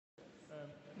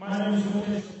My name is from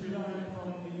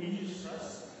the Aegis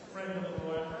Trust, friend of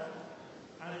Rwanda,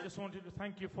 and I just wanted to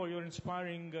thank you for your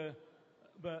inspiring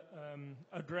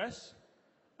address,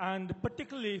 and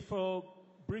particularly for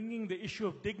bringing the issue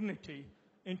of dignity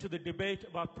into the debate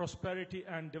about prosperity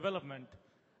and development.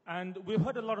 And we've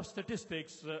heard a lot of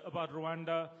statistics about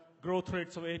Rwanda, growth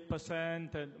rates of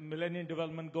 8%, and Millennium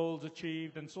Development Goals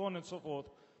achieved, and so on and so forth.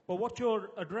 But what your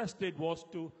address did was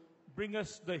to bring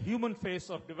us the human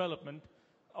face of development,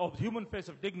 of human face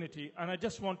of dignity, and I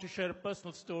just want to share a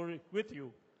personal story with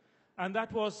you. And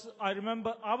that was, I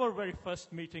remember our very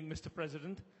first meeting, Mr.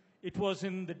 President. It was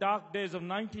in the dark days of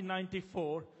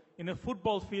 1994 in a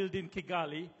football field in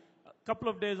Kigali, a couple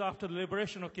of days after the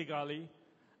liberation of Kigali,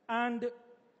 and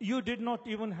you did not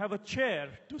even have a chair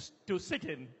to sit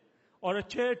in, or a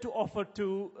chair to offer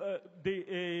to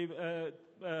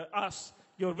us,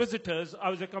 your visitors. I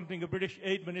was accompanying a British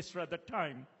aid minister at that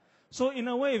time. So in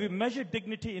a way, we measured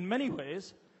dignity in many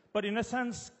ways, but in a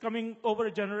sense, coming over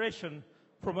a generation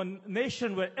from a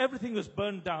nation where everything was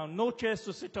burned down, no chairs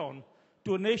to sit on,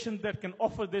 to a nation that can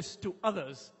offer this to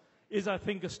others, is, I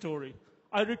think, a story.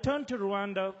 I returned to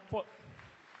Rwanda for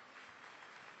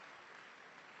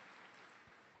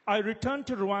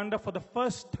the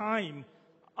first time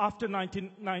after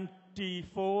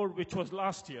 1994, which was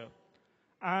last year.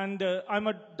 And I'm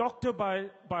a doctor by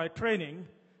training,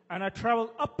 and I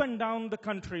travel up and down the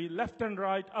country, left and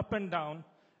right, up and down.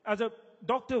 As a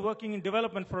doctor working in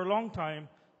development for a long time,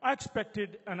 I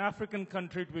expected an African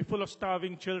country to be full of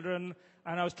starving children,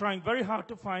 and I was trying very hard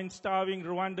to find starving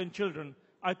Rwandan children.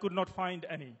 I could not find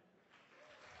any.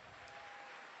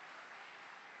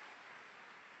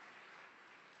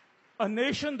 A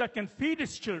nation that can feed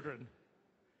its children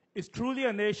is truly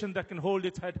a nation that can hold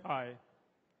its head high.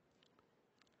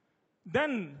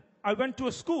 Then I went to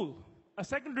a school, a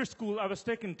secondary school I was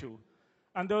taken to,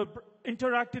 and they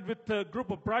interacted with a group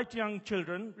of bright young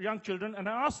children, and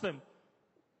I asked them,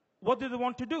 what did they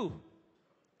want to do?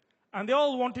 And they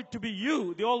all wanted to be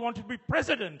you. They all wanted to be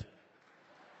president.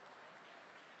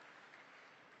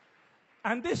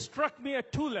 And this struck me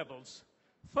at two levels.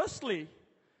 Firstly,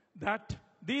 that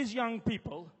these young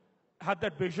people had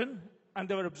that vision, and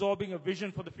they were absorbing a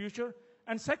vision for the future.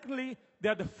 And secondly, they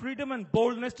had the freedom and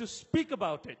boldness to speak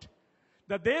about it,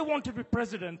 that they want to be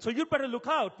president. So you better look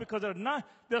out, because there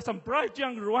are some bright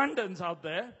young Rwandans out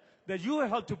there that you have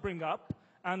helped to bring up.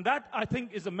 And that, I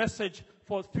think, is a message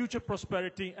for future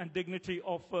prosperity and dignity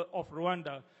of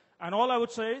Rwanda. And all I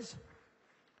would say is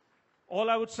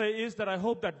that I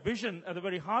hope that vision at the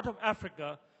very heart of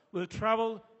Africa will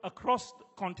travel across the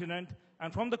continent,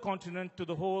 and from the continent to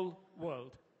the whole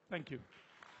world. Thank you.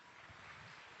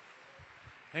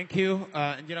 Thank you.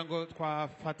 Ngira ngo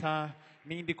twafata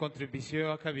n'indi contribution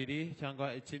ya kabiri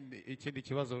cyangwa ikindi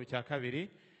kibazo cya kabiri.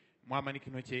 Mwamanika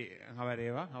intoki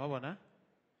nkabareba nkababona.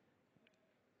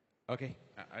 Okay,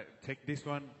 I take this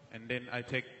one, and then I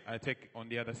take on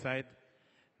the other side.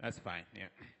 That's fine. Yeah.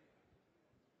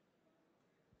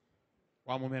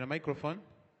 One moment, a microphone.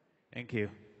 Thank you.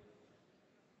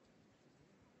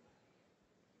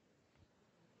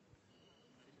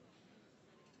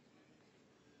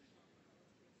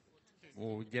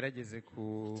 Ugerageze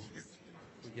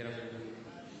kugera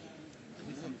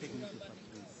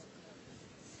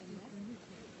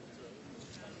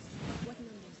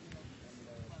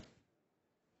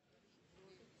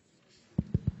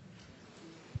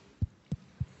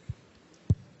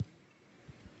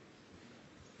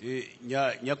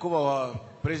nyakubahwa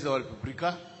Perezida wa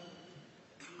Repubulika,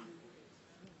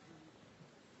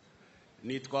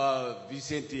 nitwa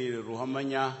Vincent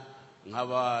Ruhamanya,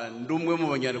 nkaba ndumwe mu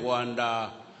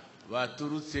Banyarwanda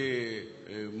baturutse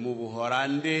mu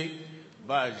Buholande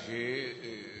baje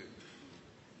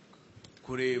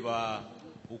kureba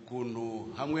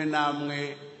ukuntu hamwe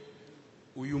namwe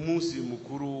uyu munsi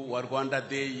mukuru wa Rwanda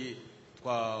Day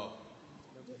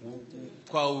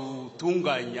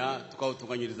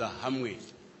twawutunganyiriza hamwe.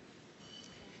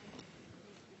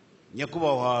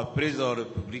 Nyakubahwa Perezida wa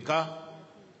Repubulika,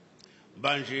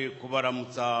 banje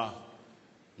kubaramutsa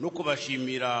no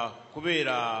kubashimira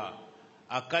kubera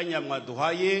akanya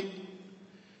mwaduhaye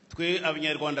twe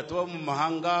Abanyarwanda tuba mu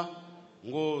mahanga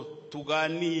ngo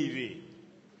tuganire,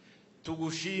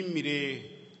 tugushimire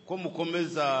ko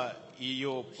mukomeza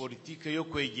iyo politike yo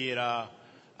kwegera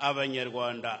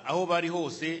Abanyarwanda aho bari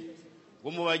hose,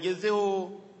 ngo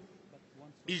mubagezeho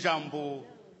ijambo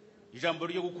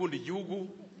ryo gukunda igihugu,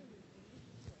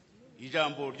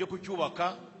 ijambo ryo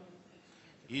kucyubaka,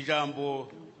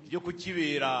 ijambo ryo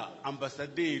kukibera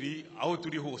ambasaderi aho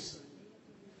turi hose.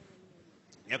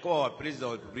 Nyakubahwa Perezida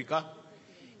wa Repubulika,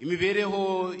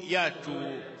 imibereho yacu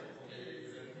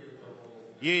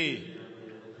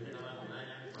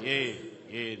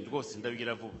rwose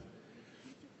ndabigira vuba.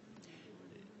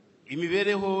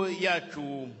 Imibereho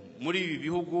yacu muri ibi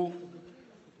bihugu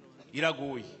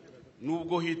iragoye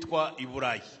nubwo hitwa i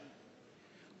Burayi.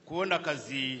 Kubona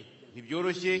akazi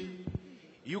ntibyoroshye,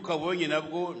 iyo ukabonye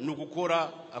nabwo ni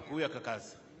ugukora akuye aka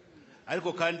kazi,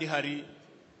 ariko kandi hari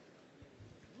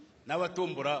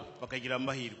n'abatombora bakagira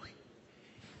amahirwe.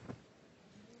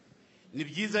 Ni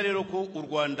byiza rero ko u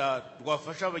Rwanda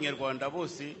rwafasha abanyarwanda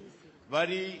bose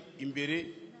bari imbere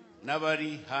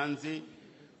n'abari hanze,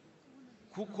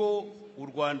 kuko u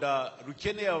Rwanda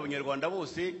rukeneye abanyarwanda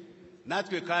bose,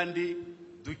 natwe kandi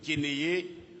dukeneye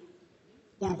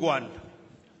u Rwanda,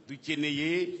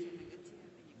 dukeneye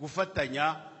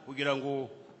gufatanya kugira ngo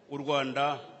u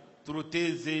Rwanda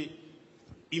turuteze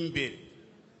imbere.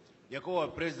 Nyakubahwa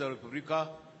Perezida wa Repubulika,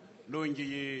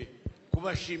 nongeye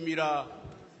kubashimira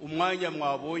umwanya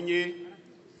mwabonye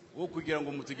wo kugira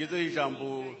ngo mutugezeho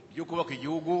ijambo ryo kubaka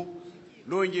igihugu.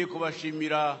 Nongeye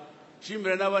kubashimira,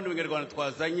 shimira n'abandi banyarwanda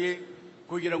twazanye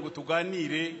kugira ngo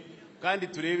tuganire kandi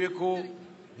turebe ko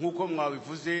nk'uko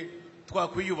mwabivuze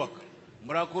twakwiyubaka.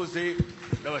 Murakoze,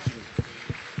 ndabashimira.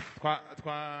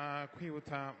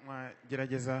 Twakwihuta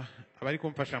mwagerageza abari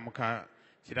kumfasha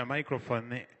mukashyira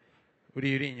microphone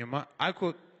uri inyuma,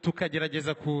 ariko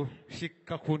tukagerageza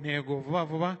gushyika ku ntego vuba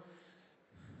vuba.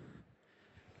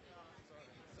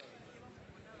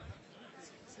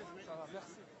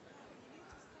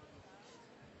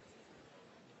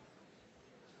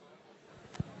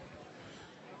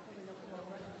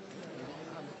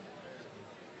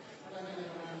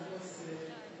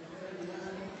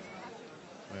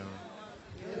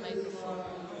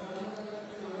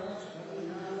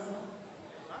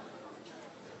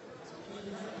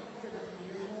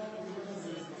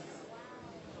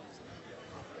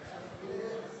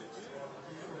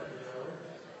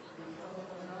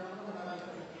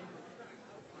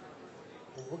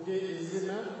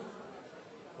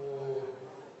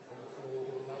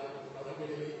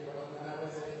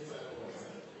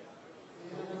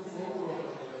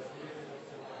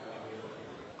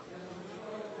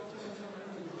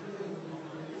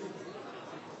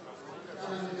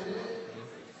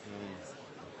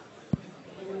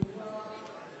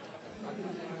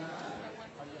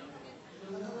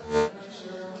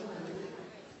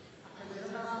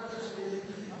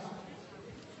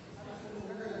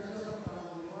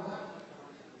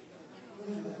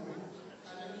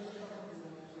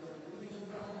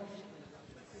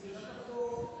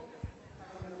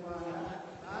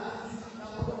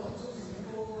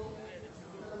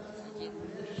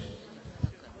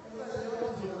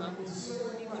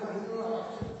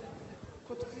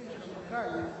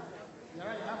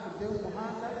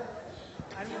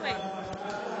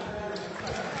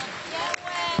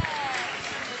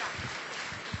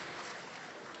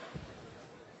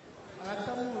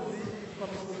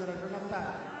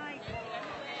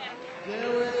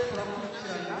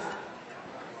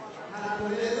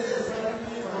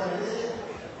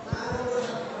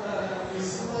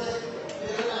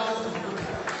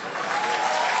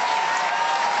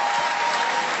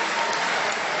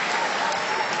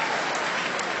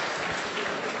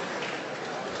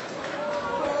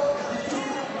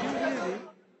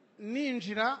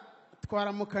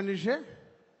 twaramukanije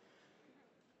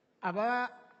aba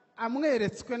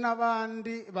amweretswe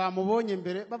n'abandi bamubonye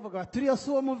mbere bavuga bati uriya si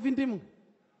uwo muva indimwe.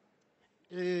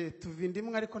 Tuva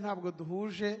indimwe ariko ntabwo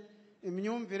duhuje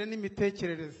imyumvire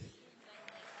n'imitekerereze.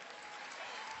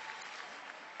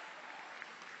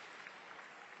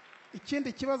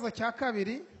 Ikindi kibazo cya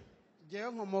kabiri,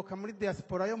 ngewe nkomoka muri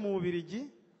diaspora yo mu Bubiligi,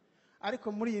 ariko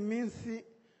muri iyi minsi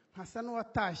nkasa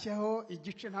n'uwatashyeho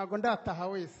igice, ntabwo ndataha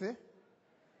wese.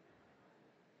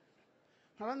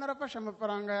 Nkaba narafashe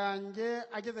amafaranga yanjye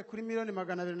ageze kuri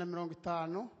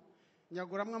 $250,000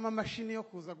 nyaguramwe amamashini yo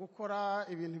kuza gukora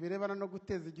ibintu birebana no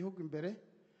guteza igihugu imbere,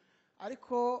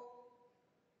 ariko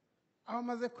aho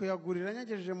maze kuyagurira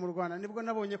nyagejeje mu Rwanda nibwo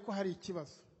nabonye ko hari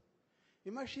ikibazo.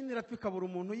 Imashini irapfa ikabura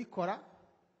umuntu uyikora,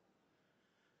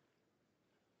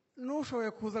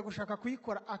 n'ushoboye kuza gushaka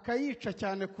kuyikora akayica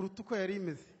cyane kuruta uko yari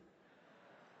imeze,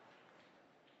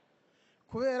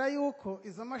 kubera yuko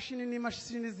izo mashini ni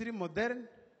imashini ziri moderne,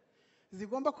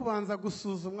 zigomba kubanza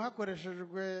gusuzumwa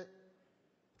hakoreshejwe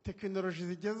tekinoloji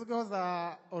zigezweho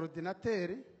za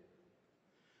ordinateri.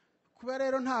 Kuba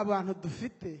rero nta bantu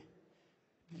dufite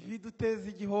biduteza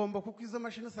igihombo, kuko izo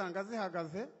mashini usanga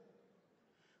zihagaze.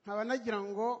 Nkaba nagira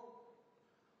ngo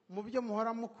mu byo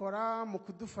muhora mukora mu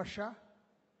kudufasha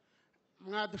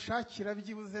mwadushakira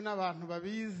byibuze n'abantu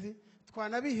babizi,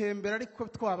 twanabihembera ariko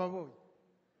twababonye.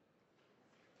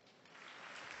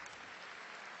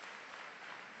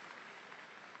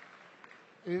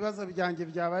 ibibazo byanjye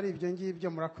byaba ari ibyo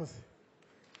ngibyo murakoze.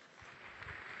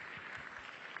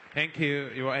 Thank you,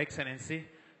 Your Excellency.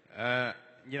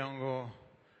 Ngira ngo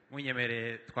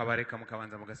munyemereye twabareka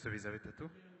mukabanza mugasubiza bitatu.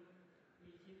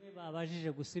 Kimwe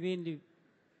babajije gusa ibindi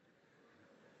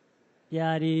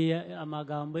yari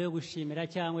amagambo yo gushimira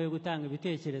cyangwa yo gutanga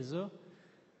ibitekerezo,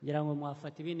 ngira ngo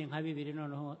mwafata ibindi nka bibiri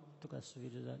noneho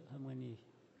tugasubiriza hamwe n'iyi.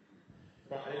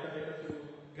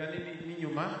 Gani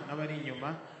n'inyuma n'abari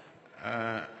inyuma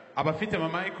abafite ama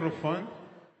microphone.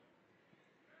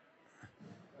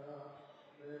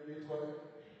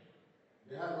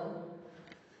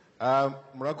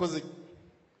 Murakoze.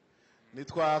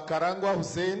 Nitwa Karangwa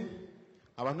Hussein,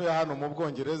 abantu ya hano mu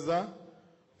Bwongereza.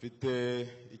 Mfite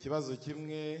ikibazo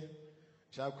kimwe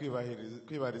nshaka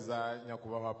kwibariza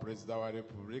nyakubahwa Perezida wa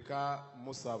Repubulika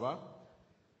musaba.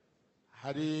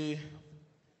 Hari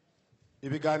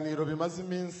ibiganiro bimaze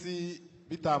iminsi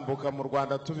bitambuka mu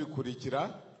Rwanda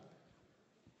tubikurikira,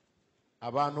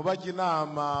 abantu bajya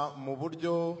inama mu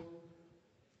buryo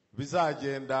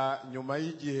bizagenda nyuma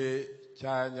y'igihe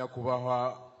cya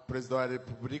nyakubahwa Perezida wa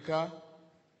Repubulika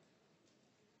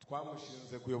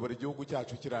twamushinze kuyobora igihugu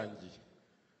cyacu kirangiye.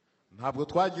 Ntabwo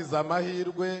twagize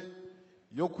amahirwe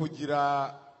yo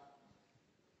kugira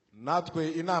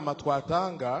natwe inama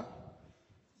twatanga,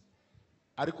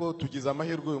 ariko tugize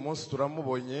amahirwe uyu munsi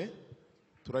turamubonye,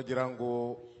 turagira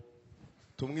ngo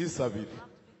tumwisabire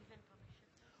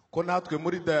ko natwe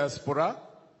muri diaspora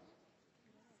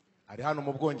ari hano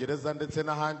mu Bwongereza ndetse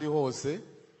n'ahandi hose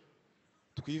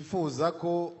twifuza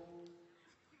ko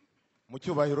mu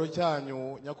cyubahiro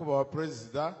cyanyu nyakubahwa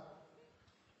Perezida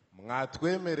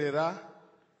mwatwemerera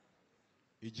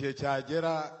igihe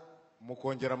cyagera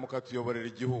mukongera mukatuyoborera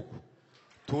igihugu.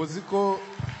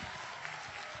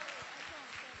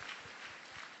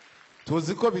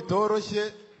 Tuzi ko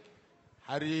bitoroshye,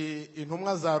 hari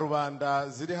intumwa za rubanda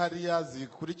ziri hariya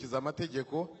zikurikiza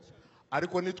amategeko,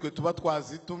 ariko nitwe tuba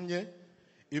twazitumye.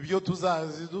 Ibyo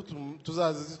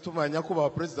tuzazituma nyakubahwa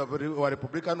Perezida wa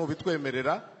Repubulika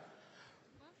nubitwemerera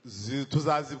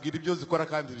tuzazibwira ibyo zikora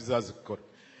kandi bizazikora.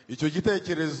 Icyo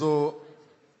gitekerezo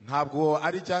ntabwo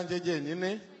ari cyanjye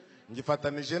jyenyine,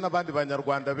 ngifatanije n'abandi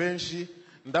banyarwanda benshi,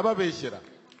 ndababeshyera.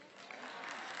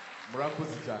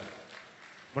 Murakoze cyane.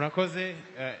 Murakoze.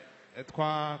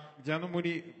 Twajya no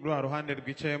muri rwa ruhande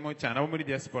rwicayemo cyane abo muri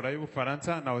diaspora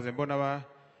y'Ubufaransa, nahoze mbona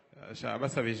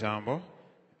basaba ijambo.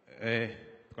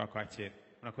 Twakwakira.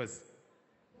 Murakoze.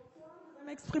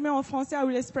 M'exprimer en français, I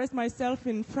will express myself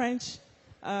in French.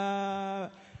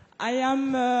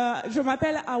 Je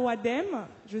m'appelle Awadem,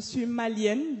 je suis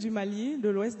malienne du Mali, de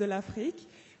l'ouest de l'Afrique.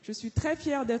 Je suis très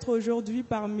fière d'être aujourd'hui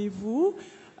parmi vous.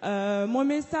 Mon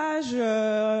message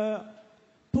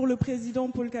pour le président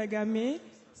Paul Kagame,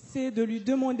 c'est de lui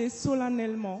demander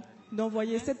solennellement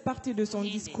d'envoyer cette partie de son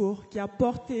discours qui a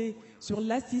porté sur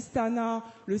l'assistanat,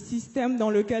 le système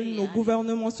dans lequel nos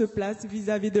gouvernements se placent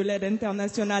vis-à-vis de l'aide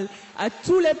internationale, à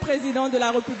tous les présidents de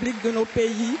la République de nos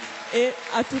pays et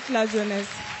à toute la jeunesse.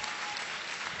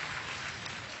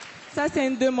 Ça, c'est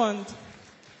une demande.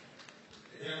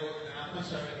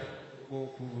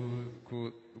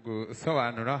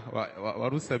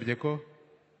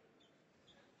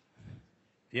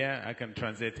 Yeah, I can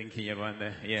translate in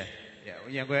Kinyarwanda. Yeah.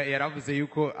 Yaravuze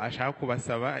yuko ashaka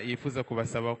kubasaba, yifuza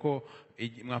kubasaba ko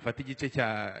mwafata igice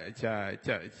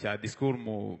cya discours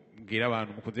mubwira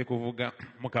abantu mukunze kuvuga,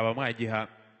 mukaba mwagiha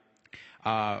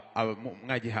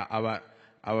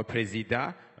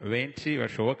abaperezida benshi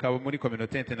bashoboka abo muri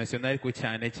communauté internationale, ko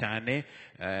cyane cyane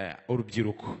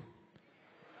urubyiruko.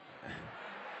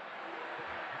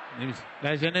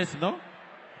 La jeunesse, non?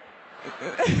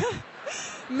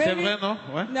 C'est vrai, non?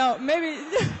 Ouais? No, maybe.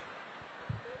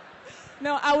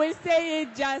 No, I will say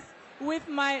it just with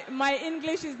my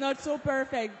English is not so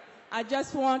perfect. I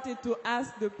just wanted to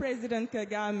ask the President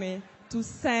Kagame to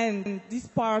send this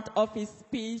part of his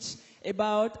speech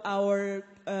about our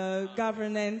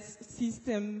governance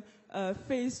system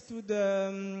faced to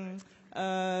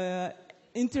the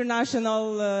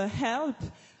international help,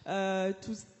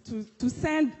 to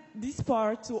send this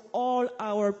part to all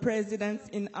our presidents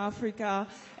in Africa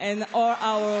and all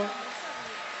our,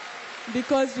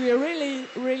 because we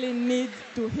really need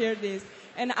to hear this.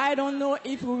 And I don't know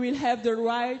if we will have the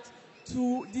right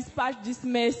to dispatch this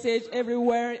message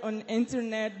everywhere on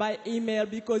internet, by email,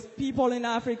 because people in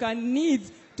Africa need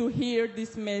to hear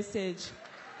this message.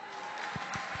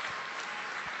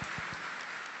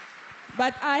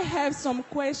 But I have some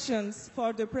questions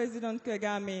for the President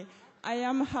Kagame. I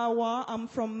am Hawa, I'm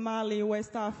from Mali,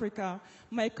 West Africa.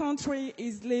 My country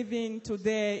is living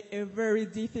today a very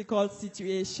difficult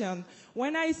situation.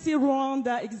 When I see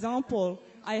Rwanda example,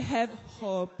 I have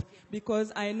hope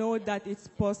because I know that it's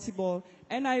possible.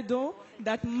 And I know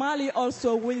that Mali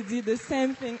also will do the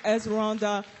same thing as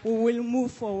Rwanda. We will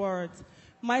move forward.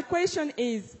 My question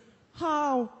is,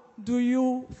 how do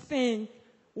you think,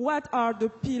 what are the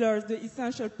pillars, the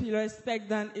essential pillars, tech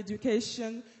than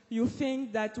education, you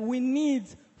think that we need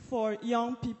for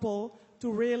young people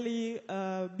to really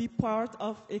be part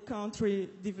of a country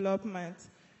development?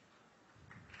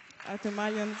 At a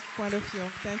Malian point of view.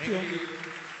 Thank you.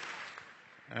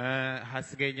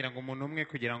 Hasigaye ngira ngo umuntu umwe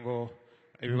kugira ngo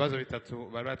ibibazo bitatu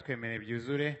bari batwemereye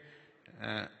byuzure.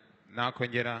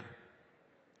 Nakongera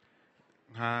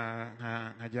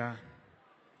nkajya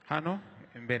hano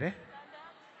imbere.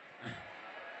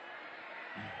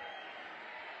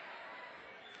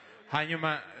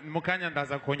 Hanyuma mukanya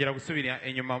ndaza kongera gusubira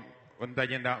inyuma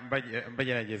ndagenda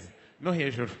mbagerageza no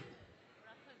hejuru.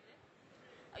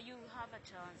 You have a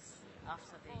chance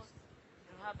after this.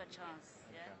 You have a chance,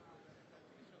 yeah?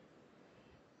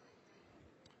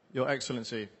 Your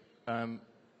Excellency, on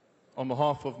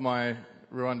behalf of my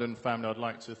Rwandan family, I'd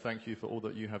like to thank you for all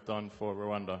that you have done for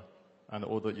Rwanda and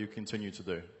all that you continue to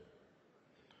do.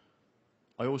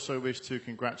 I also wish to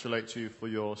congratulate you for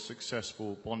your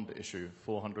successful bond issue,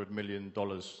 $400 million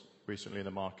recently in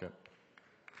the market.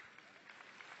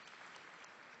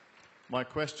 My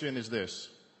question is this,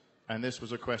 and this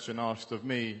was a question asked of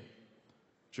me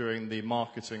during the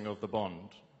marketing of the bond.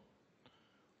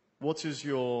 What is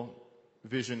your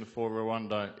vision for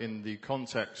Rwanda in the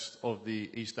context of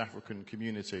the East African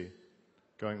community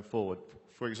going forward?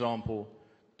 For example,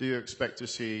 do you expect to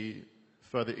see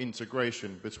further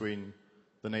integration between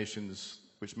the nations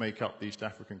which make up the East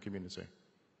African community?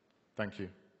 Thank you.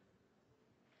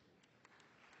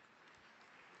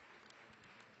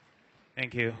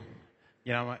 Thank you.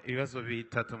 Ibibazo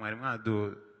bitatu mwari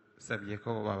mwadusabye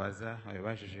ko babaza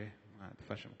abibajije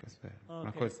mwadufasha mukasubira.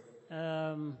 Murakoze.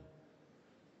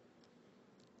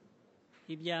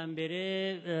 Ibya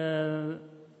mbere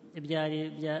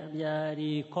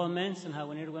byari comments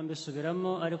ntabwo nirwa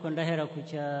mbisubiramo ariko ndahera ku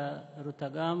cya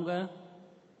Rutagambwa.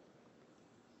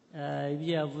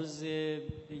 Ibyo yavuze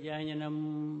bijyanye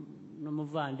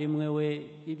n'umuvandimwe we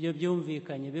ibyo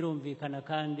byumvikanye birumvikana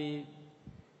kandi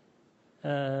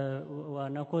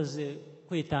wanakoze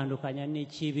kwitandukanya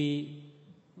n'ikibi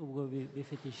ubwo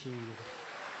bifite ishingiro.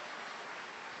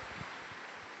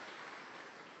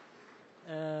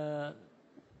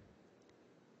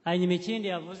 Hanyuma ikindi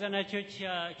yavuze nacyo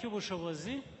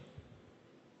cy'ubushobozi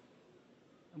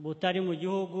butari mu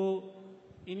gihugu.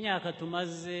 Imyaka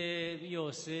tumaze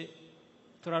yose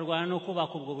turarwana no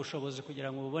kubaka ubwo bushobozi kugira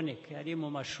ngo buboneke. Ari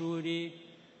mu mashuri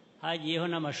hagiyeho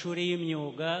n'amashuri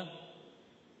y'imyuga,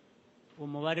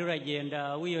 umubare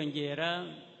uragenda wiyongera.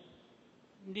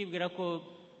 Ndibwira ko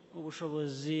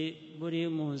ubushobozi buri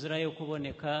mu nzira yo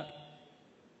kuboneka,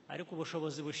 ariko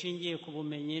ubushobozi bushingiye ku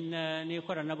bumenyi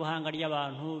n'ikoranabuhanga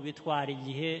ry'abantu bitwara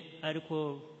igihe,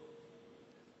 ariko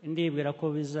ndibwira ko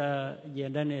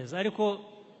bizagenda neza. Ariko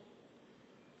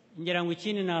ngira ngo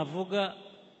ikindi navuga,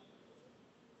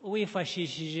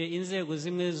 wifashishije inzego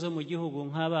zimwe zo mu gihugu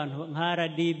nk'abantu nka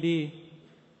RDB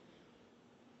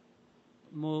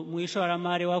mu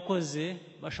ishoramari wakoze,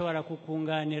 bashobora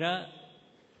kukunganira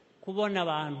kubona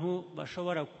abantu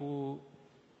bashobora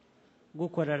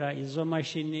gukorera izo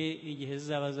mashini igihe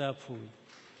zaba zapfuye.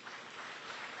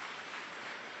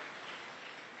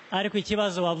 Ariko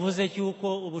ikibazo wavuze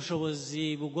cy'uko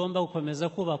ubushobozi bugomba gukomeza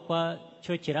kubakwa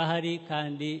cyo kirahari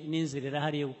kandi n'inzira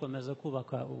irahari yo gukomeza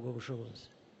kubaka ubwo bushobozi.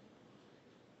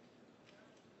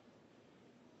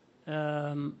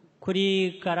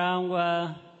 Kuri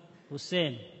Karangwa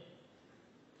Hussein,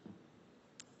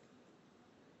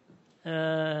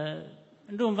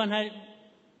 ndumva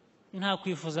nta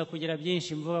kwifuza kugira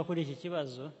byinshi mvuga kuri iki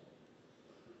kibazo,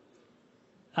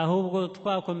 ahubwo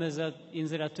twakomeza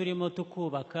inzira turimo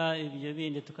tukubaka, ibyo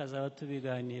bindi tukazaba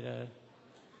tubiganira.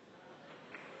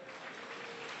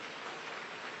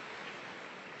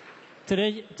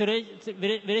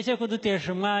 Bireke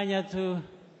kudutesha umwanya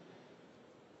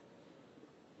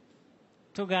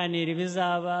tuganira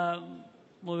ibizaba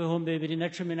mu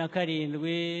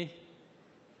 2017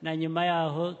 na nyuma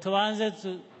yaho, tubanze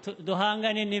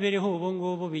duhangane n'ibiriho ubu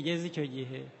ngubu bigeze icyo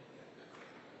gihe,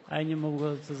 hanyuma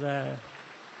ubwo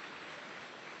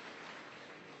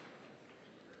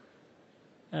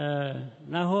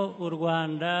naho u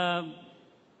Rwanda,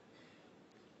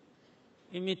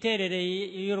 imiterere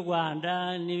y'u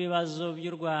Rwanda n'ibibazo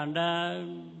by'u Rwanda,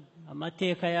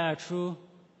 amateka yacu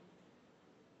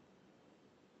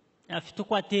afite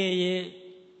uko ateye,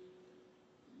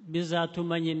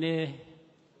 bizatuma nyine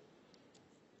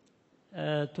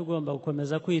tugomba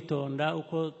gukomeza kwitonda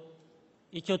uko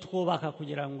icyo twubaka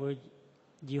kugira ngo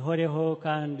gihoreho,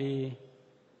 kandi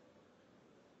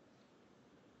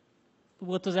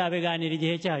ubwo tuzabiganira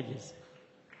igihe cyageze.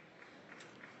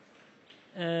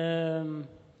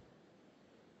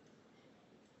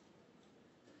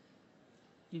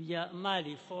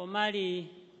 Mali, for Mali,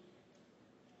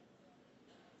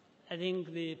 I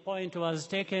think the point was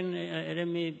taken. Let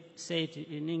me say it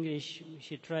in English.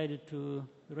 She tried to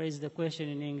raise the question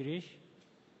in English.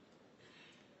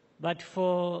 But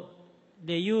for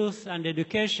the youth and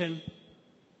education,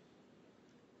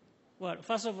 well,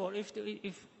 first of all,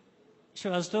 if she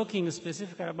was talking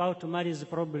specifically about Mali's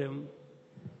problem,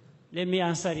 let me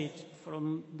answer it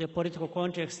from the political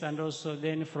context and also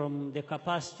then from the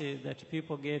capacity that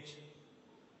people get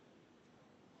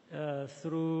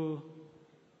through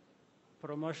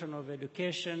promotion of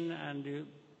education and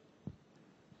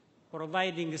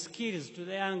providing skills to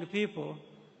the young people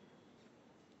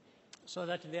so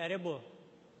that they are able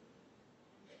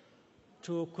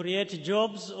to create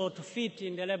jobs or to fit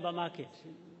in the labor market.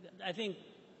 I think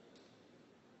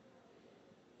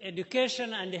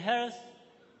education and health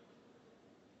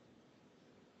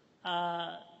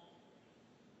are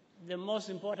the most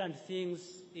important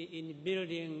things in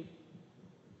building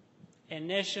a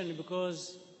nation,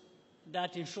 because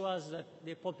that ensures that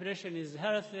the population is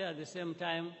healthy. At the same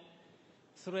time,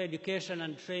 through education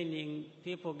and training,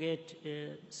 people get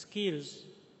skills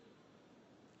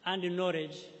and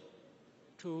knowledge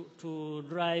to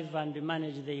drive and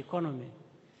manage the economy.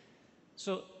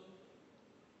 So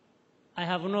I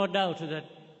have no doubt that,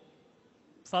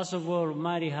 first of all,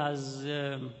 Mali has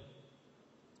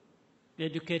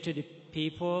educated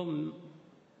people,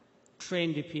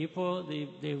 trained people.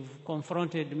 They've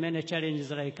confronted many challenges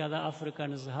like other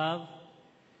Africans have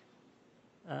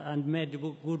and made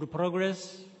good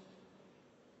progress.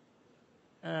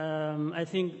 I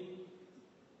think,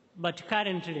 but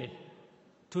currently,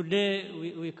 today,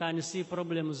 we can see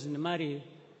problems in Mali,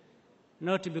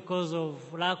 not because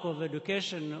of lack of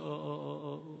education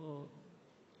or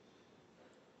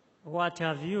what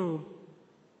have you,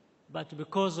 but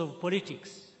because of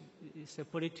politics. It's a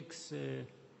politics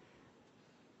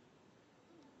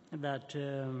that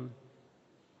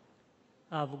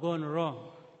have gone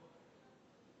wrong.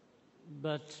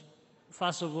 But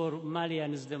first of all,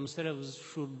 Malians themselves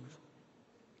should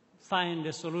find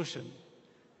a solution.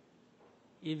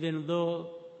 Even though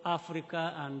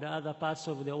Africa and other parts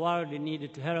of the world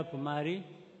need to help Mali,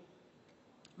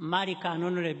 Mali can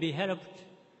only be helped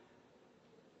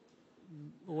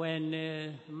when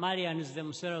Malians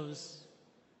themselves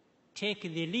take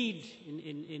the lead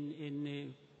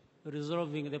in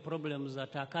resolving the problems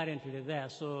that are currently there.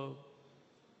 So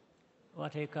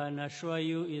what I can assure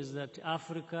you is that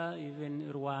Africa,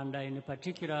 even Rwanda in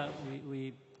particular,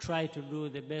 we try to do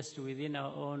the best within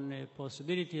our own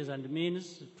possibilities and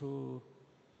means to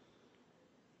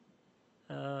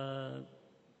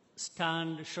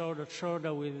stand shoulder to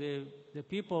shoulder with the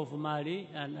people of Mali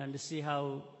and see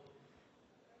how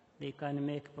they can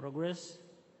make progress.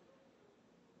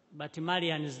 But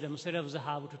Malians themselves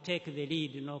have to take the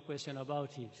lead, no question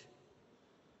about it,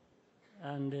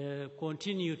 and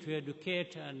continue to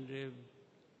educate and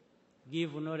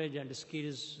give knowledge and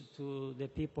skills to the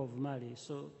people of Mali.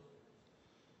 So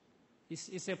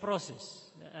it's a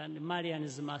process, and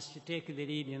Malians must take the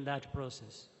lead in that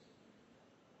process.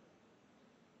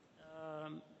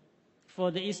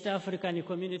 For the East African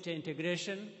community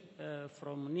integration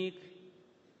from Nick,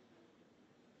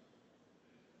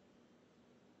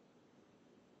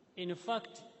 in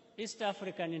fact, East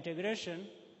African integration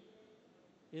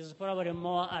is probably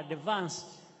more advanced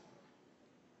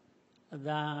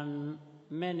than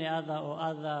many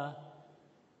other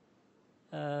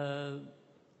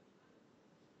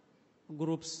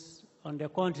groups on the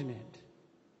continent.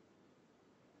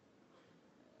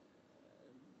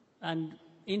 And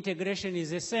integration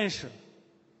is essential.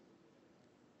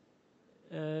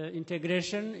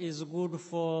 Integration is good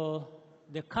for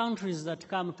the countries that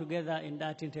come together in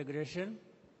that integration,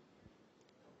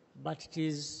 but it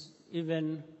is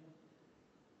even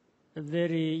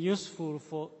very useful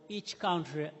for each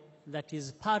country that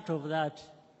is part of that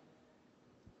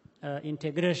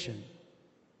integration.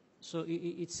 So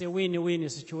it's a win-win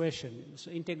situation.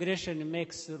 So integration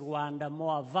makes Rwanda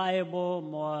more viable,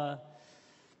 more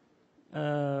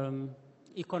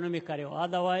economically or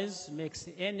otherwise, makes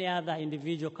any other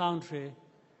individual country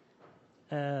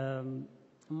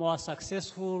more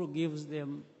successful, gives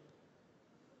them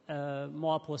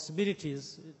more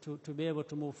possibilities to be able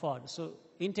to move forward. So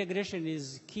integration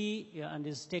is key and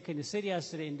is taken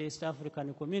seriously in the East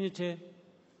African community.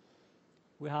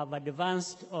 We have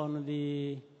advanced on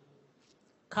the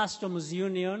customs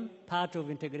union part of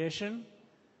integration.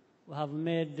 We have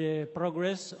made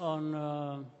progress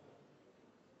on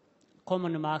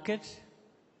common market.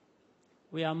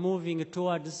 We are moving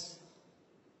towards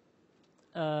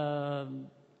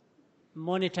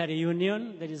monetary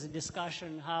union. There is a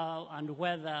discussion how and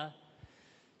whether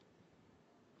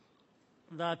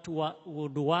that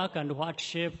would work and what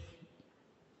shape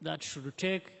that should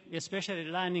take, especially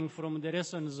learning from the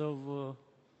lessons of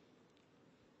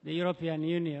the European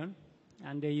Union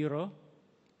and the Euro.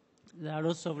 There are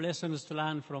lots of lessons to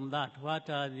learn from that. What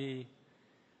are the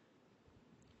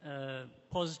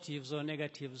positives or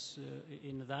negatives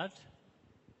in that?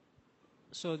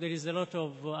 So there is a lot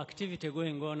of activity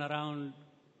going on around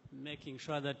making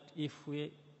sure that if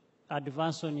we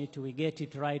advance on it, we get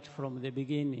it right from the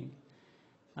beginning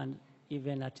and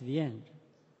even at the end.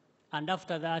 And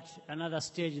after that, another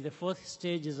stage, the fourth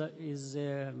stage is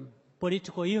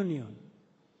political union.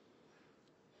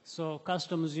 So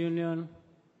customs union,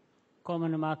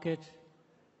 common market,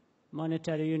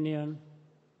 monetary union,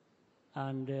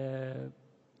 and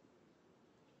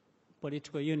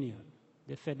political union,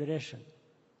 the federation,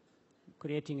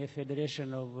 creating a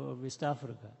federation of East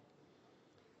Africa.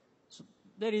 So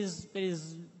there is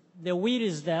the will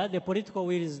is there, the political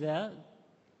will is there,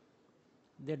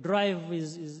 the drive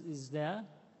is there.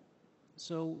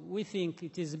 So we think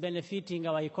it is benefiting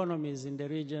our economies in the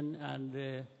region,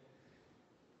 and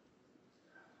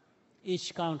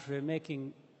each country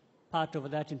making part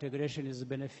of that integration is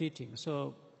benefiting.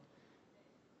 So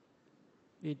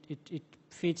it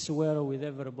fits well with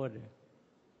everybody.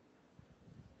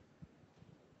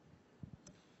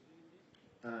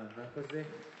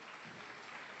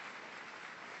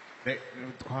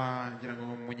 Twagira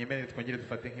ngo munyemere twongere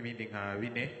dufate nk'ibindi nka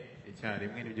bine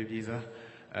icyarimwe nibyo byiza.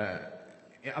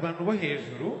 Abantu bo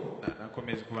hejuru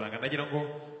nakomeza kubaranga, ndagira ngo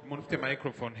umuntu ufite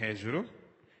microphone hejuru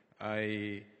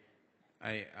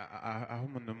aho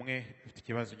umuntu umwe ufite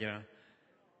ikibazo ugira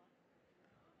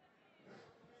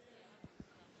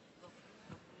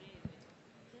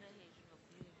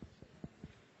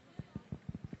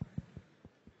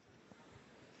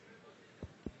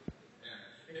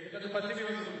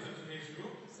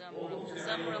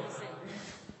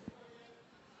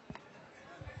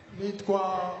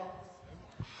nitwa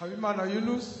Habimana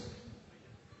Yunus.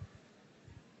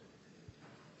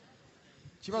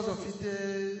 Ikibazo mfite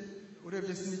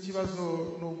urebye si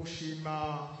n'ikibazo, ni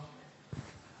ugushima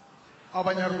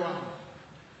abanyarwanda,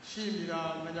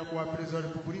 shimira na nyakubahwa perezida wa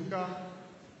repubulika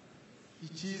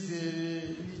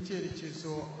icyizere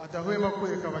n'icyerekezo adahwema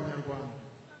kwereka abanyarwanda.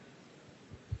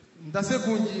 Ndase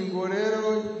ku ngingo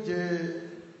rero nge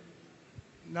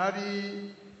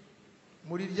nari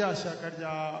muri rya shyaka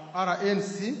rya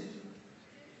RNC,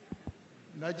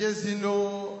 nageze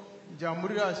ino njya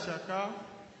muri rya shyaka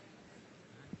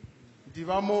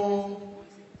ndibamo,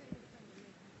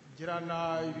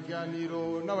 girana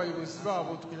ibiganiro n'abayobozi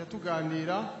babo, tukajya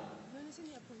tuganira.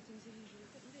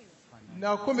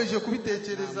 Nakomeje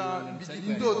kubitekereza, mbigira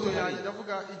indoto yanjye,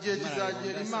 ndavuga igihe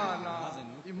kizagera Imana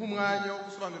impa umwanya wo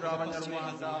gusobanurira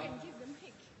abanyarwanda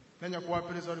na nyakubahwa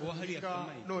perezida wa repubulika,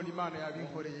 none Imana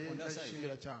yabinkoreye,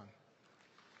 ndashimira cyane.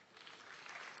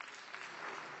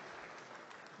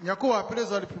 Nyakubahwa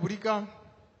perezida wa repubulika,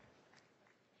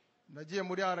 nagiye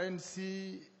muri RNC,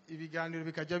 ibiganiro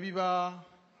bikajya biba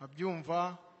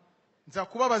nkabyumva. Nza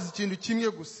kubabaza ikintu kimwe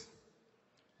gusa,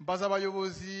 mbaza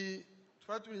abayobozi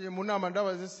twaturiye mu nama,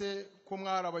 ndabaze se ko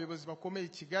mwari abayobozi bakomeye i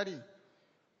Kigali,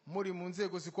 muri mu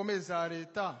nzego zikomeye za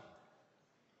leta,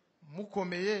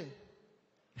 mukomeye,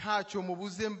 ntacyo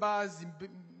mubuze mbazi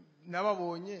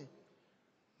nababonye,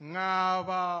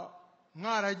 mwaba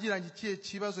mwaragiranye ikihe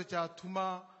kibazo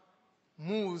cyatuma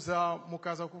muza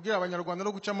mukaza kubwira abanyarwanda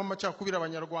no gucamo amacakubiri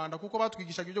abanyarwanda, kuko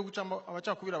batwigishaga ibyo gucamo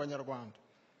amacakubiri abanyarwanda.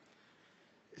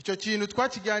 Icyo kintu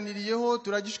twakiganiriyeho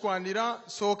turagishwanira,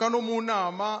 sohoka no mu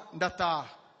nama ndataha.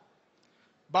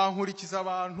 Bankurikiza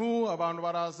abantu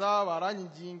baraza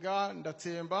baranyiginga,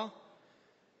 ndatsemba.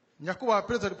 Nyakubahwa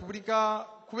perezida wa repubulika,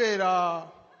 kubera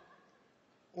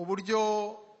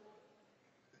uburyo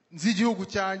nzi igihugu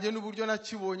cyanjye n'uburyo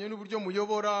nakibonye n'uburyo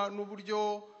muyobora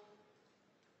n'uburyo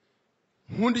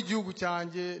nkunda igihugu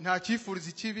cyanjye, nta cyifuriza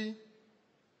ikibi,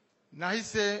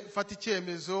 nahise mfata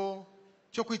icyemezo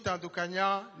cyo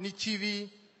kwitandukanya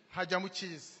n'ikibi nkajya mu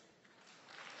cyiza.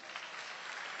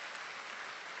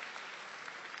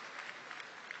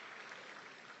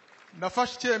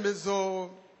 Nafashe icyemezo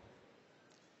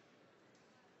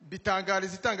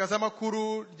bitangariza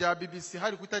itangazamakuru rya BBC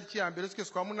hari ku itariki ya 1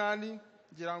 z'ukwezi kwa 8,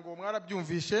 ngira ngo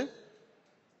mwarabyumvishe,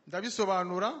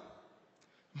 ndabisobanura.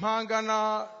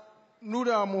 Mpangana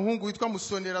n'uriya muhungu witwa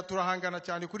Musonera, turahangana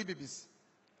cyane kuri BBC.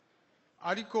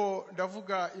 ariko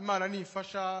ndavuga Imana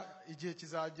nifasha igihe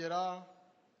kizagera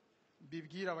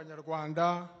bibwira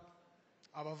abanyarwanda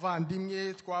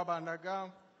abavandimwe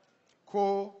twabanaga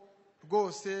ko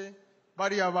rwose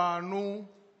bari abantu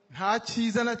nta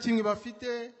cyiza na kimwe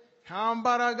bafite, nta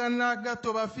mbaraga na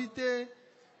gato bafite,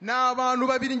 ni abantu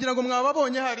babiri ngira ngo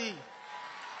mwababonye hari.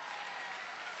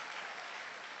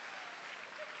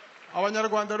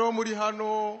 Abanyarwanda rero muri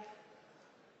hano,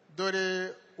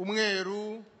 dore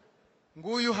umweru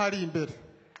nguyu hari imbere.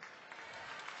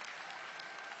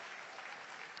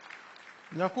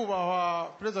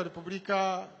 Nyakubahwa Perezida wa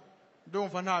Repubulika,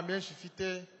 ndumva nta menshi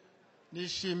mfite,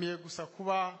 nishimiye gusa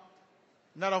kuba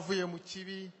naravuye mu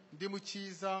kibi ndi mu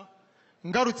cyiza,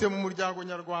 ngarutse mu muryango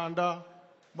nyarwanda.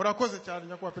 Murakoze cyane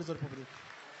Nyakubahwa Perezida wa Repubulika.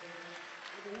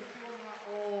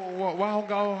 Waho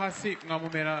ngaho hasi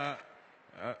mwamumera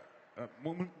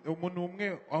umuntu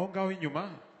umwe aho ngaho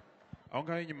inyuma,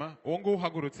 uwo nguwo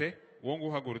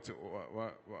uhagurutse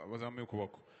wazamuye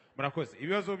ukuboko. Murakoze.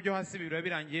 Ibibazo byo hasi bibira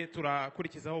birangiye,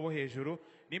 turakurikizaho bo hejuru.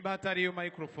 Nimba hatari iyo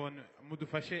microphone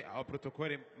mudufashe aba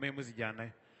protocole mwe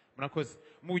muzijyanayo. Murakoze.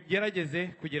 Mugerageze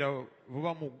kugira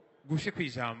vuba mu gushe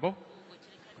kwijambo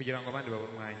kugira ngo abandi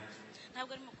babone umwanya.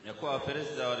 Nyakubahwa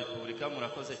Perezida wa Repubulika,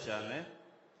 murakoze cyane.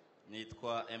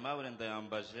 Nitwa Aimable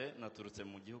Ndayambaje, naturutse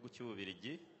mu gihugu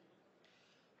cy'Ububirigi.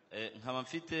 Nkaba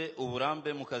mfite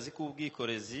uburambe mu kazi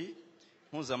k'ubwikorezi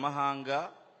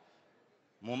mpuzamahanga,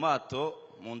 mu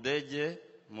mato, mu ndege,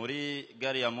 muri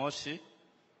gari ya moshi.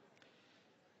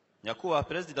 Nyakubahwa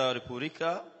Perezida wa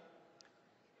Repubulika,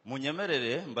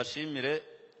 munyemerere mbashimire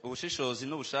ubushishozi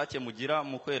n'ubushake mugira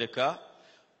mu kwereka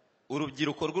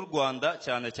urubyiruko rw'u Rwanda,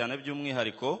 cyane cyane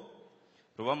by'umwihariko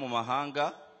ruba mu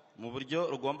mahanga, mu buryo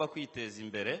rugomba kwiteza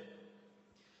imbere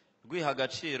rwiha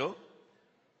agaciro.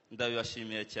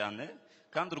 Ndabibashimiye cyane,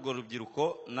 kandi urwo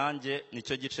rubyiruko nanjye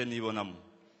nicyo gice nibonamo.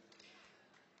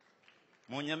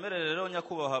 Munyemerere rero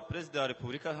Nyakubahwa Perezida wa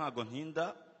Repubulika, ntago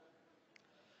ntinda,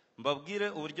 mbabwire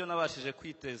uburyo nabashije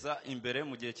kwiteza imbere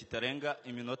mu gihe kitarenga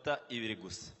iminota 2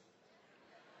 gusa.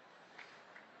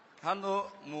 Hano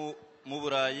mu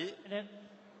Burayi,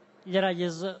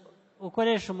 gerageza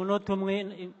ukoresha umunota umwe,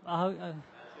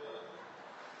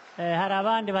 hari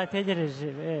abandi bategereje.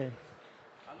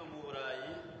 Hano mu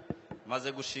Burayi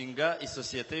maze gushinga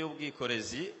isosiyete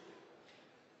y'ubwikorezi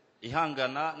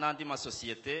ihangana n'andi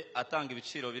masosiyete atanga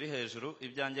ibiciro biri hejuru,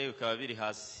 ibyanjye bikaba biri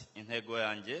hasi. Intego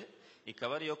yanjye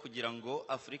ikaba ari yo kugira ngo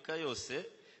Afurika yose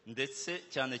ndetse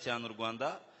cyane cyane u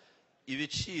Rwanda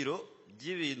ibiciro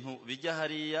by'ibintu bijya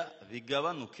hariya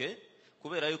bigabanuke,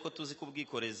 kubera yuko tuzi ko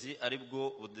ubwikorezi ari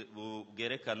bwo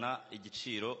bwerekana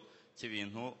igiciro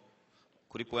cy'ibintu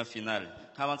kuri point final.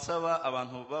 Nkaba nsaba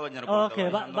abantu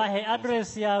b'Abanyarwanda bahe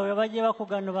address yawe bajye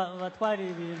bakugana batwara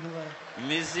ibintu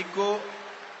Mizigo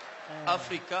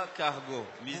Africa Cargo,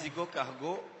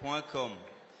 mizigocargo.com.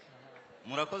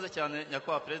 Murakoze cyane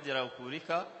Nyakubahwa Perezida wa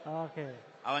Repubulika.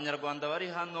 Abanyarwanda bari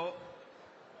hano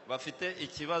bafite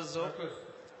ikibazo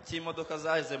cy'imodoka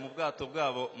zaheze mu bwato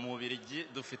bwabo mu Bubiligi,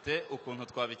 dufite ukuntu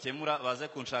twabikemura, baze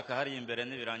kunshaka hari imbere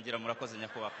nibirangira. Murakoze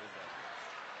Nyakubahwa Perezida.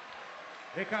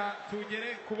 Reka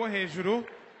tugere kubo hejuru,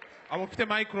 abo ufite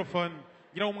microphone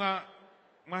ngira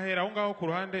mwahera aho ngaho ku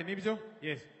ruhande, nibyo?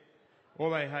 Yes.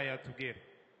 Wobaye haya tubwire.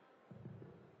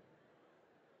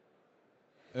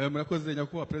 Murakoze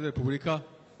Nyakubahwa Perezida wa Repubulika.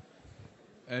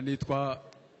 Nitwa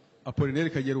Apollinaire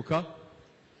Kageruka,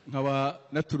 nkaba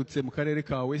naturutse mu karere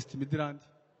ka West Midland,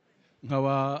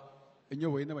 nkaba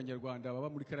inyoboye n'abanyarwanda baba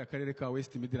muri karere ka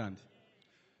West Midland.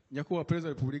 Nyakubahwa Perezida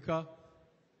wa Repubulika,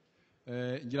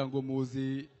 ngira ngo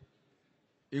muzi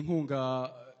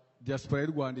inkunga diaspora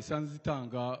y'u Rwanda isanzwe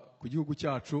itanga ku gihugu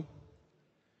cyacu.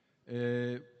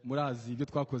 Murazi ibyo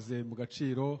twakoze mu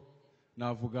gaciro,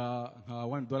 navuga nka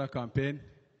 $1 campaign,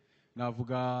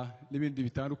 navuga n'ibindi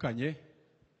bitandukanye.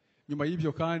 Nyuma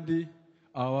y'ibyo kandi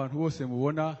abantu bose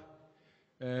mubona,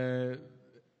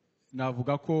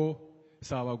 navuga ko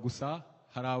saba gusa,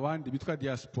 hari abandi bitwa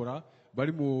diaspora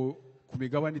bari ku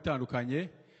migabane itandukanye.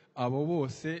 Abo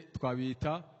bose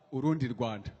twabita urundi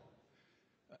Rwanda,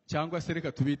 cyangwa se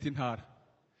reka tubita intara.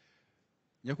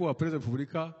 Nyakubahwa Perezida wa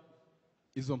Repubulika,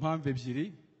 izo mpamvu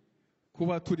ebyiri,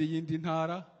 kuba turi yindi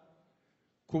ntara,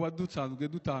 kuba dusanzwe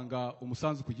dutanga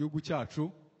umusanzu ku gihugu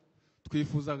cyacu,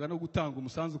 twifuzaga no gutanga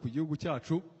umusanzu ku gihugu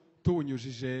cyacu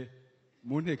tuwunyujije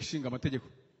mu nteko ishinga amategeko.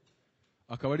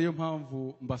 Akaba ariyo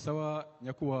mpamvu mbasaba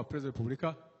Nyakubahwa Perezida wa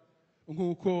Repubulika,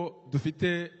 nk'uko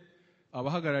dufite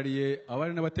abahagarariye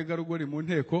abari n'abategarugori mu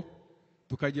nteko,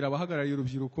 tukagira abahagarariye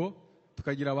urubyiruko,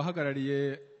 tukagira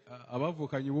abahagarariye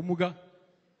abavukanye ubumuga,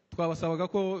 twabasabaga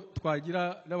ko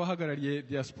twagira n'abahagarariye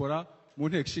diaspora mu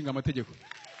nteko ishinga amategeko.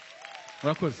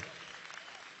 Murakoze.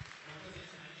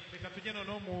 reka tujye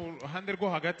noneho mu ruhande rwo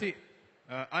hagati.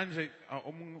 Anje,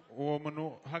 uwo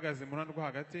muntu uhagaze mu ruhande rwo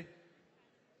hagati.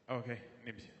 Okay,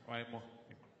 nibyo warimo.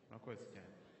 Murakoze cyane.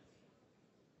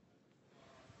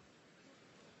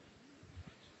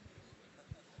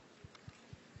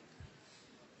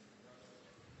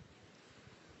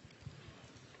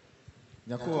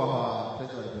 Nyakubahwa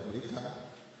Perezida wa Repubulika,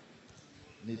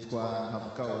 nitwa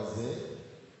Ntavukahoze,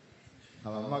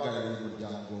 nkaba mpagarariye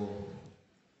umuryango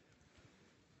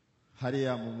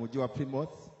hariya mu mujyi wa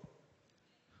Plymouth.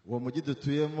 Uwo mujyi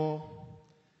dutuyemo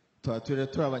turi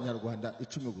abanyarwanda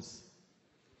 10 gusa.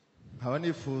 Nkaba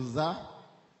nifuza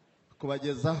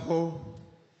kubagezaho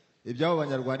iby'abo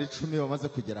banyarwanda 10 bamaze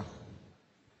kugeraho,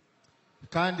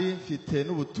 kandi mfite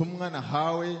n'ubutumwa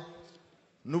nahawe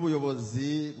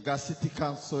n'ubuyobozi bwa City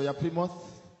Council ya Plymouth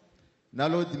na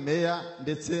Lord Mayor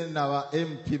ndetse n'aba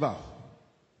MP baho.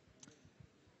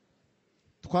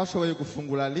 Twashoboye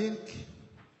gufungura link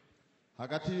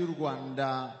hagati y'u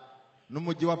Rwanda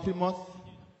n'umujyi wa Plymouth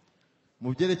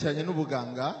mu byerekeranye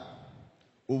n'ubuganga,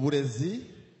 uburezi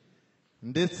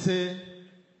ndetse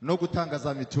no gutanga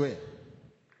za mituweli.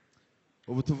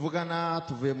 Ubu tuvugana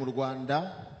tuvuye mu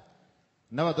Rwanda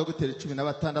n'abadogiteri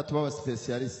 16 b'aba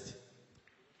specialist.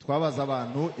 Twabaza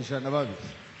abantu 102.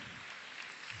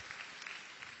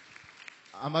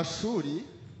 Amashuri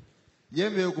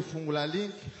yemewe gufungura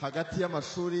link hagati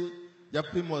y'amashuri ya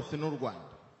Plymouth n'u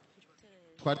Rwanda.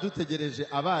 Twari dutegereje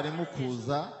abarimu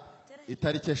kuza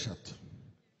itariki 3,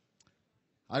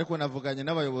 ariko navuganye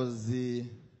n'abayobozi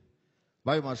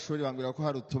b'ayo mashuri bambwira ko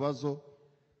hari utubazo.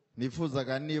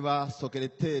 Nifuzaga niba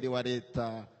sekreteri wa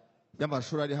leta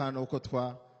y'amashuri ari hano uko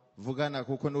twavugana,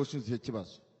 kuko niwe ushinzwe icyo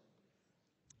kibazo.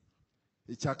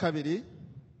 Icya kabiri,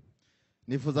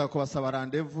 nifuza kubasaba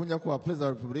rendezvous nyakubahwa Perezida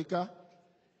wa Repubulika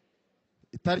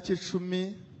itariki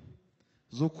 10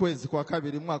 z'ukwezi kwa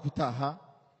kabiri mwaka utaha.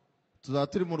 Tuzaba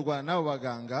turi mu Rwanda n'abo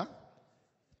baganga.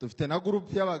 Dufite na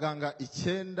group y'abaganga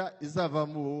 9 izava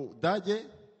mu Dage.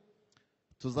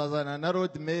 Tuzazana na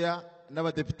Road Mayor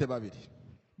n'abadepite 2.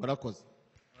 Murakoze.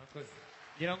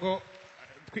 Ngira ngo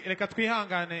reka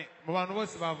twihangane mu bantu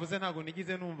bose bavuze, ntago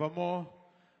nigize numvamo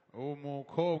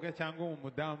umukobwa cyangwa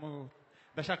umudamu.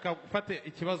 Ndashaka gufata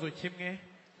ikibazo kimwe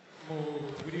mu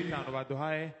buri bitano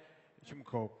baduhaye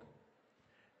cy'umukobwa.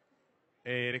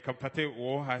 Reka mfate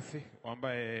uwo hasi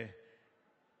wambaye.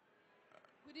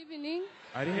 Good evening.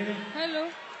 Ari he? Hello.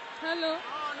 Hello.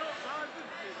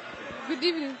 Good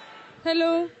evening.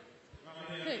 Hello.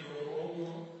 Hey.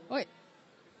 Wait.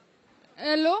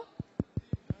 Hello.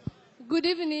 Good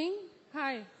evening.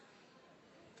 Hi.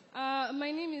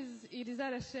 My name is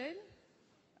Iriza Rachel.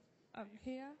 I'm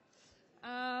here.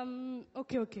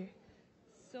 Okay.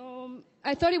 So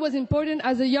I thought it was important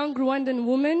as a young Rwandan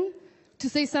woman to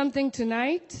say something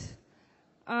tonight.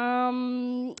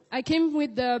 I came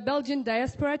with the Belgian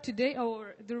diaspora today,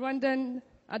 or the Rwandan,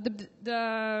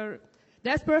 the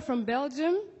diaspora from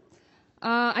Belgium.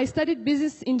 I studied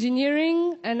business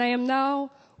engineering, and I am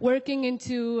now working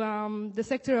into the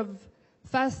sector of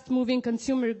fast-moving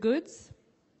consumer goods.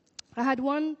 I had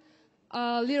one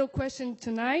little question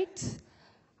tonight.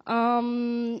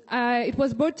 It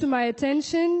was brought to my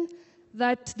attention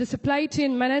that the supply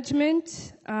chain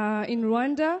management in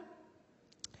Rwanda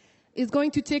is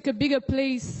going to take a bigger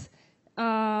place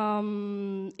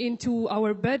into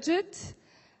our budget.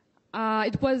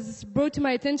 It was brought to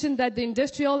my attention that the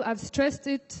industrial have stressed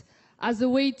it as a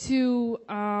way to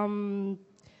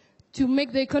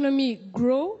make the economy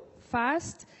grow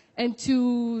fast and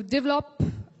to develop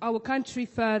our country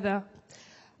further.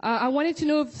 I wanted to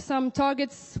know if some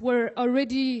targets were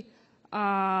already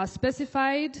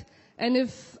specified, and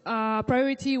if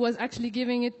priority was actually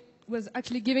giving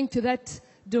to that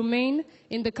domain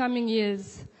in the coming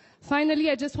years. Finally,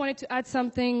 I just wanted to add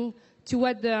something to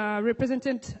what the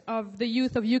representative of the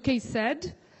youth of UK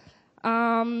said.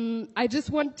 I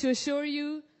just want to assure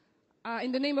you,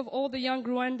 in the name of all the young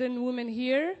Rwandan women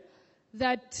here,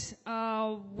 that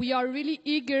we are really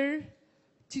eager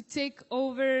to take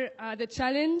over the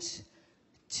challenge,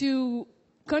 to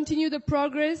continue the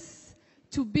progress,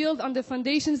 to build on the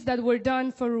foundations that were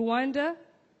done for Rwanda,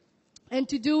 and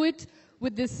to do it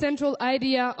with the central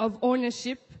idea of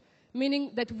ownership,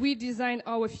 meaning that we design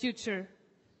our future.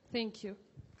 Thank you.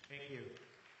 Thank you.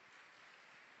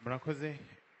 Murakoze.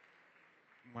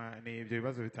 Ni ibyo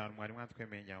bibazo bitanu mwari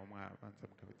mwatwemenya umwabanza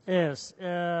mukabitsa. Yes,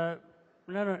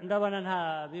 ndabona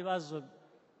nta bibazo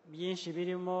byinshi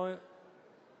birimo.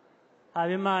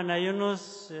 Habimana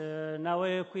Yunus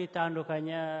nawe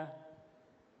kwitandukanya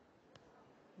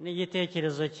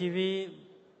n'igitekerezo kibi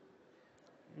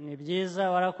ni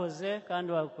byiza, warakoze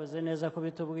kandi wakoze neza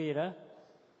kubitubwira.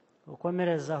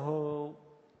 ukomereze aho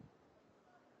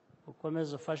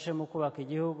ukomeze ufashe mu kubaka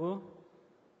igihugu.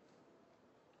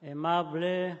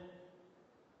 Aimable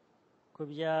ku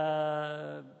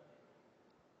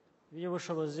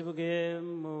by'ubushobozi bwe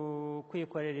mu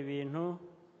kwikorera ibintu,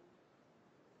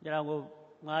 kugira ngo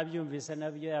mwabyumvise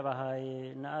nabyo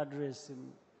yabahaye na address,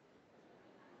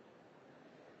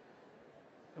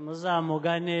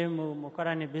 muzamugane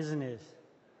mukorane business.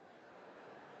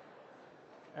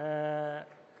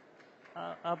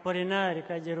 Apolinari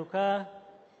Kageruka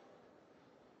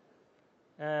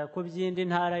ku by'indi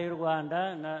ntara y'u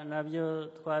Rwanda nabyo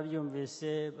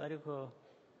twabyumvise, ariko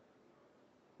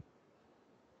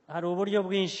hari uburyo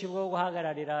bwinshi bwo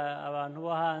guhagararira abantu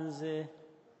bo hanze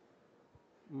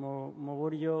mu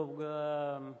buryo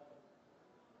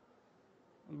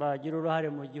bagira uruhare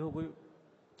mu gihugu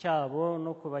cyabo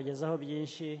no kubagezaho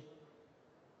byinshi.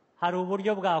 Hari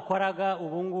uburyo bwakoraga,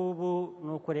 ubu ngubu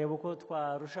ni ukureba uko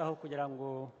twarushaho kugira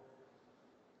ngo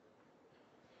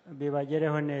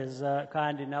bibagereho neza,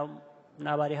 kandi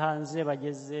n'abari hanze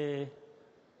bageze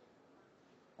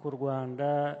ku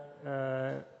Rwanda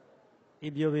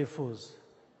ibyo bifuza.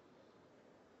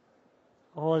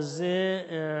 Hoze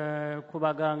ku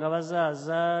baganga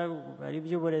bazaza, ari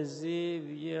iby'uburezi,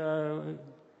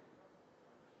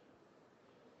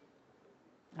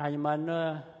 hanyuma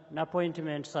na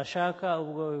appointments ashaka,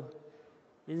 ubwo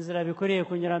inzira bikwiriye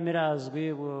kunyuramo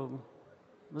irazwi,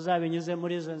 muzabinyuze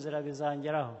muri izo nzira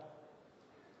bizangeraho.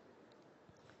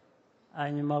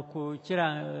 Hanyuma ku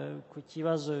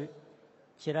kibazo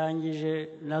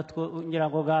kirangije natwo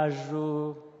ngira ngo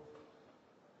Gaju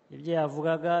ibyo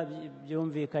yavugaga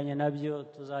byumvikanye, nabyo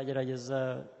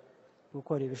tuzagerageza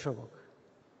gukora ibishoboka.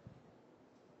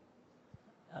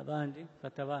 Abandi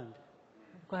fata abandi,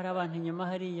 kuko hari abantu inyuma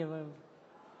hariya.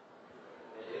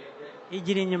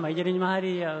 Igira inyuma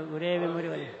hariya urebe muri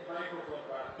we,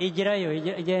 igirayo,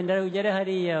 genda ugere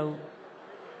hariya.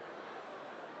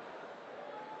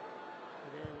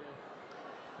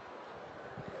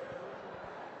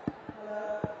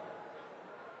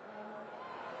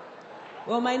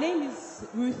 Well, my name is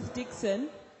Ruth Dixon,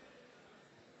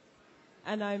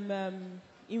 and I'm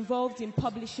involved in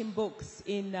publishing books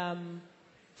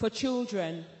for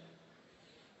children.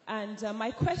 And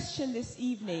my question this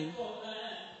evening...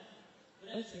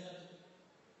 Okay.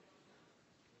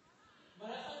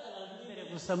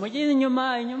 gusa mujye inyuma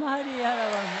hariya hari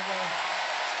abantu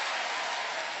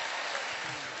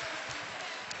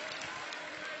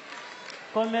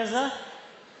komeza.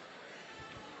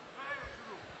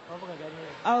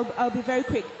 I'll be very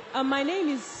quick. My name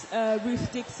is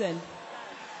Ruth Dixon.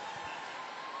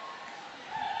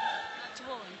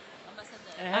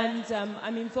 And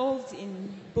I'm involved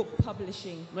in book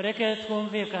publishing.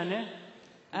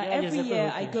 Every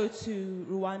year I go to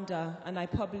Rwanda and I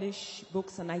publish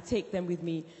books and I take them with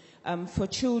me for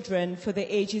children for the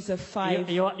ages of 5.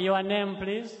 Your name,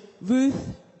 please?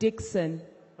 Ruth Dixon.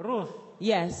 Ruth?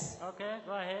 Yes. Okay,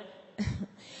 go ahead.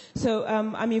 So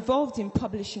I'm involved in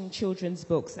publishing children's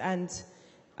books, and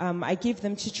I give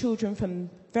them to children from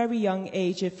very young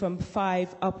age, from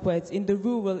 5 upwards, in the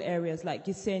rural areas like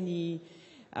Gisenyi,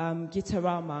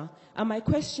 Gitarama. And my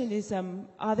question is,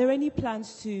 are there any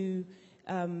plans to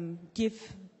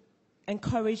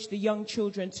encourage the young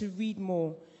children to read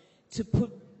more, to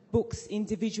put books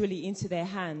individually into their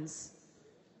hands?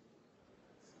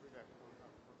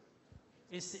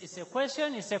 It's a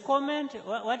question, it's a comment,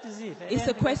 what is it? It's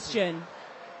a question.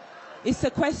 It's a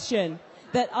question.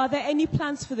 That are there any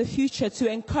plans for the future to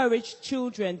encourage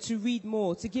children to read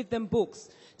more, to give them books,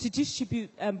 to distribute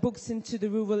books into the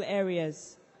rural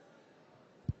areas?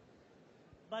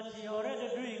 But you're already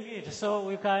doing it, so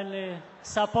we can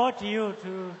support you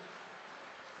to...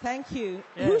 Thank you.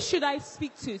 Yeah. Who should I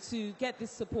speak to get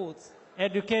this support?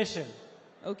 Education.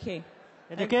 Okay.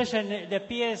 Education, the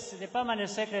PS, the permanent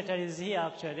secretary is here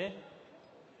actually.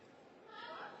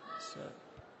 So,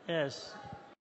 yes.